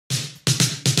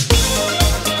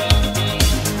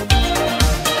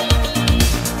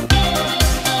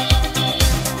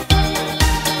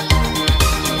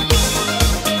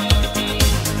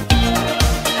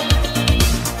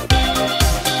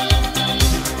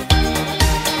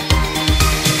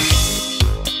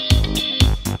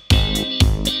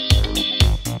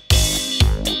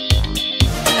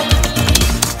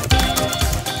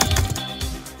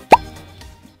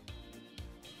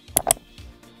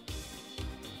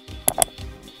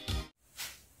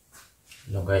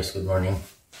Hello guys, good morning.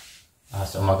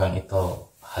 Sa umagang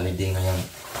ito, holiday ngayon.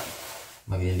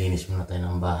 Maglilinis muna tayo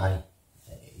ng bahay.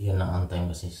 Yun lang ang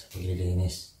time kasi sa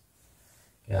paglilinis.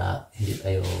 Kaya hindi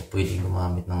tayo pwedeng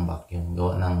gumamit ng vacuum.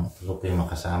 Gawa ng tulog yung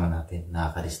mga kasama natin,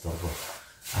 nakaka-disturbo.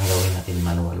 Ang gawin natin,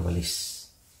 manual walis.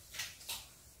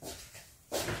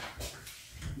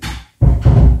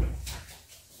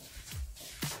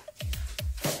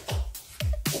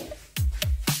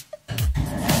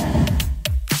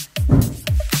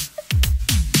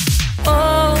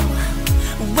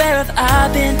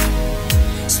 I've been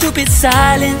stupid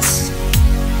silence.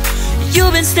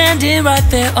 You've been standing right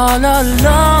there all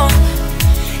along,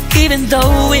 even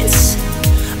though it's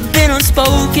been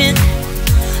unspoken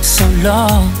so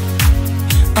long.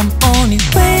 I'm only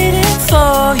waiting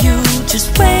for you,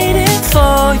 just waiting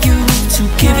for you to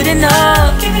give it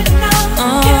enough. You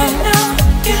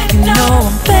know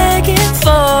I'm begging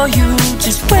for you,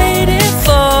 just waiting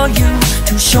for you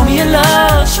to show me your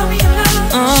love.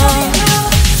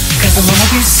 Cause I wanna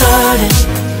be certain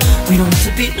we don't have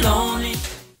to be lonely.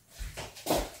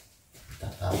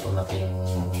 Tatapon natin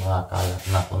yung mga kalat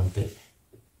na konti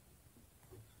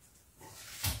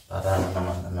para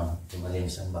naman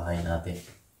malinis ang bahay natin.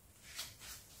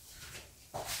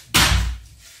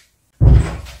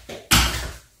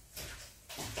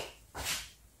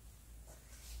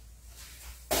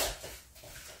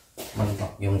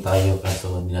 Mag-vacuum tayo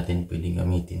kaso hindi natin pwedeng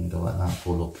gamitin gawa ng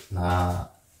pulot na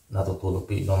natutulog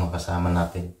yung mga kasama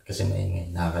natin kasi maingay,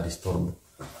 nakaka-disturbo.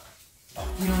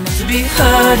 We don't have to be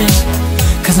hurting,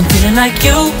 cause I'm feeling like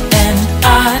you and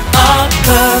I are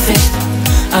perfect.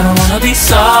 I don't wanna be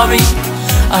sorry,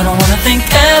 I don't wanna think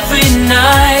every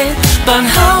night about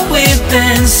how we've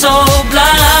been so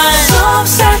blind. So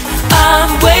upset,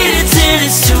 I've waited till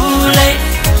it's too late.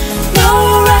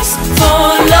 No rest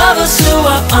for lovers who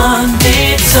are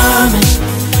undetermined.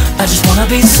 I just wanna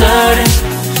be certain,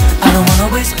 I don't wanna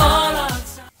waste all our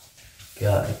time.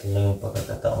 Kaya ito lang yung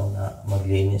pagkakataon na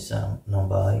maglinis ng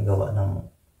bahay gawa ng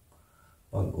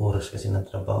pag-oras kasi ng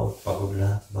trabaho, pagod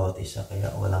lahat, bawat isa, kaya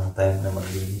walang time na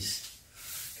maglinis.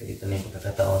 Kaya ito lang yung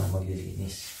pagkakataon na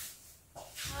maglilinis.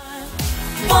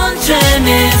 Wondering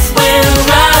if we're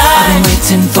right. I've been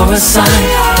waiting for a sign,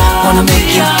 wanna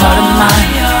make you part of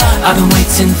mine. I've been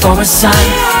waiting for a sign,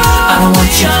 I don't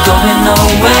want you going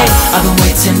away. I've been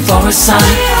waiting for a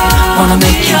sign, wanna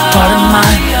make you part of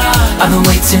mine. I've been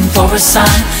waiting for a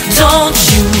sign. Don't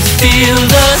you feel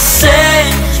the same?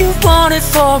 You want it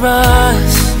for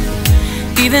us,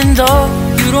 even though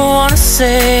you don't wanna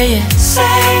say it.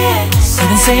 I've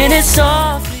been saying it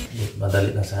softly.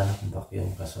 Madali lang sana kung vacuum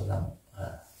kaso lang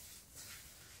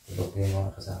tulog yung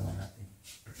mga kasama natin.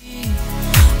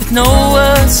 With no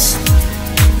words,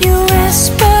 you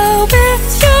whisper with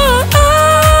your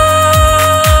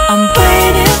eyes. I'm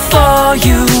waiting for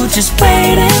you, just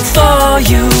waiting for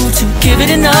you to give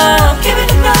it enough.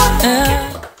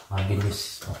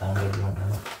 Mabilis matanggal yung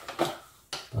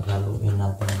paghaluin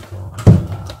natin ito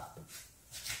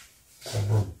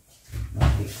sabon na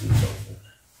liquid powder.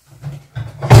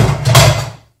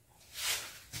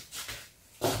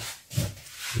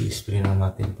 I-spray na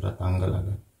natin para tanggal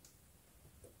agad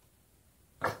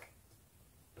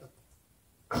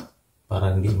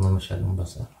para hindi mo masyadong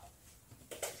basa.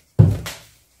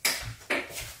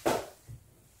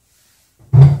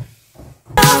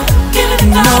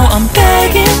 No, I'm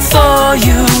begging for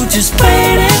you, just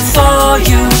waiting for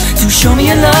you to show me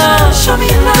your love,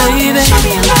 baby.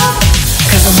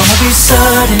 Cause I wanna be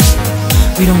certain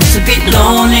we don't have to be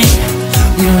lonely,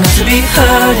 we don't have to be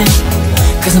hurting.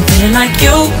 Cause I'm feeling like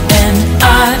you and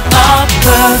I are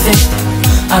perfect.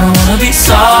 I don't wanna be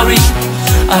sorry,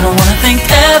 I don't wanna think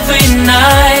every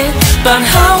night about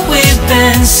how we've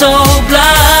been so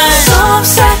blind. So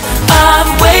upset, I've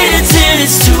waited till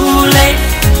it's too late.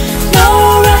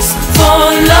 No rest for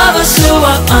lovers who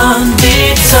are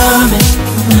undetermined.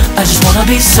 I just wanna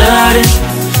be certain,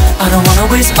 I don't wanna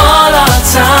waste all our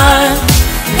time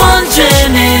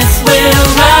wondering if we're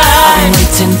right. I've been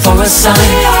waiting for a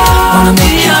sign, wanna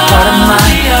make you part of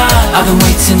mine. I've been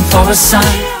waiting for a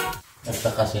sign.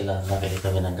 Nagtaka sila na ito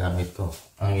ginagamit ko.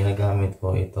 Ang ginagamit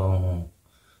ko itong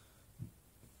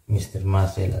Mr.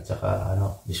 Muscle at saka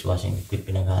dishwashing liquid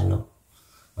pinaghalo.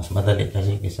 Mas madali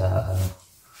kasi kaysa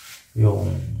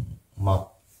yung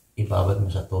mop ibabad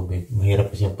mo sa tubig. Mahirap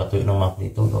kasi yung patuyo ng mop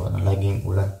dito gawa ng laging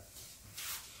ulan.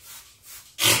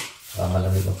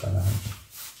 Malamig ang panahon.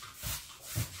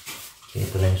 Okay,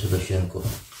 ito lang yung solusyon ko.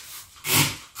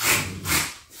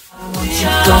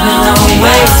 Going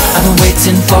away, I've been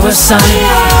waiting for a sign,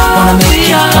 wanna make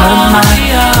you part of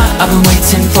mine. I've been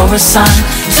waiting for a sign.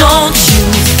 Don't you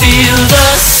feel the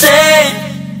same?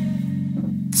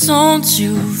 Don't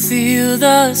you feel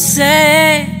the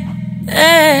same?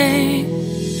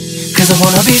 'Cause I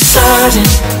wanna be certain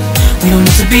we don't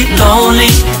have to be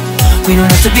lonely, we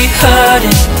don't have to be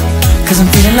hurting. 'Cause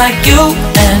I'm feeling like you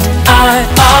and I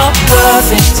are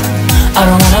perfect. I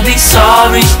don't wanna be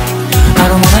sorry,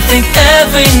 I don't wanna think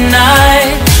every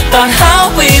night about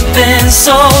how we've been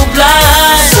so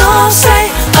blind. Some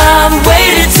say I'm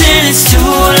waiting till it's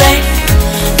too late.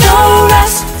 No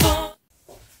rest for...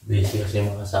 Busy kasi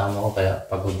yung mga kasama ko, kaya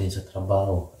pagod din sa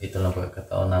trabaho. Ito lang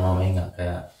pagkakataon na mamahinga,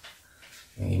 kaya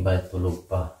yung iba tulog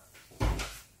pa.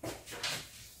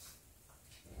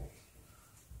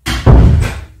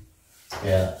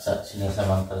 Kaya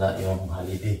sinasamantala yung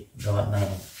holiday. Gawa ng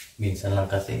minsan lang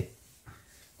kasi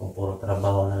kung puro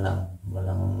trabaho na lang,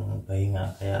 walang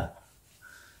pahinga, kaya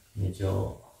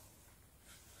medyo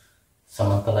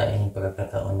samantala yung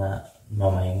pagkakataon na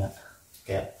mamahinga.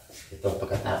 Kaya ito,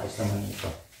 pagkatapos naman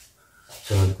ito,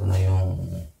 sunod ko na yung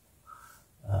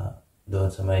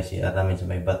doon sa may CR namin, sa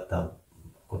may bathtub,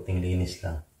 kuting linis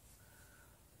lang.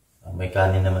 May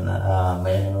kanin naman na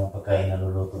may ano pagkain na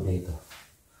luluto dito.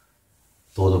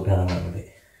 Tulog na naman ulit.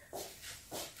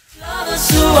 Lovers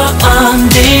who are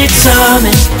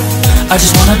undetermined, I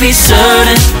just wanna be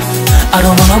certain. I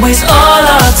don't wanna waste all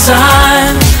our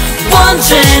time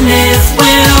wondering if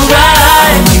we're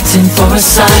right. I'm waiting for a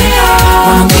sign,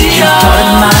 wanna make you part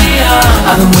of mine.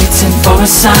 I've been waiting for a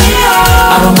sign,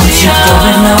 I don't want you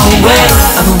going away.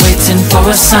 I've been waiting for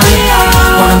a sign,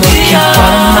 wanna make you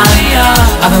part of mine.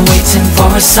 I've been waiting for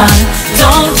a sign.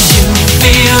 Don't you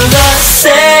feel the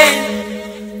same?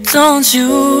 Don't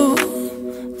you?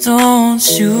 Don't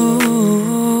you?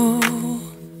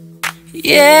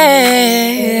 Yeah.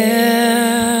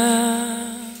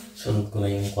 Sunod ko na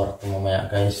yung kwarto mamaya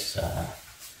guys.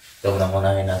 Ito na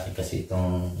unahin natin kasi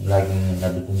itong laging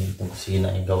nadudumi itong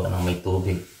kusina ay gawa ng may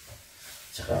tubig.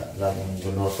 Tsaka laging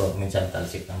luluto, minsan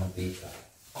talsik ng mantika.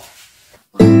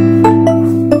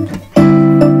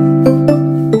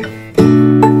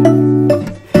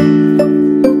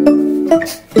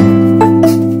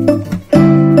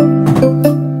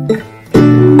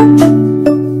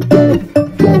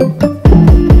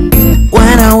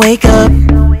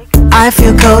 I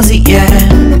feel cozy, yeah.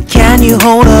 Can you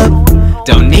hold up?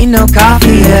 Don't need no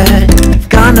coffee yet.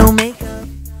 Got no makeup.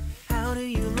 How do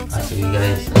you look? Sige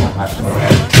guys, salamat.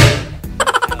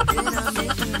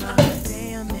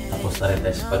 Tapos na rin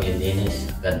tayo sa paglilinis.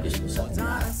 God bless po sa ating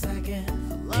lahat.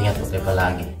 Ingat po kayo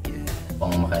palagi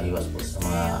upang makaiwas po sa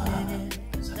mga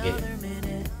sakit.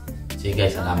 Sige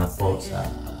guys, salamat po sa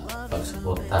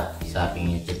pagsuporta sa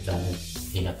aking YouTube channel.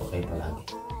 Ingat po kayo palagi.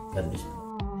 God bless po.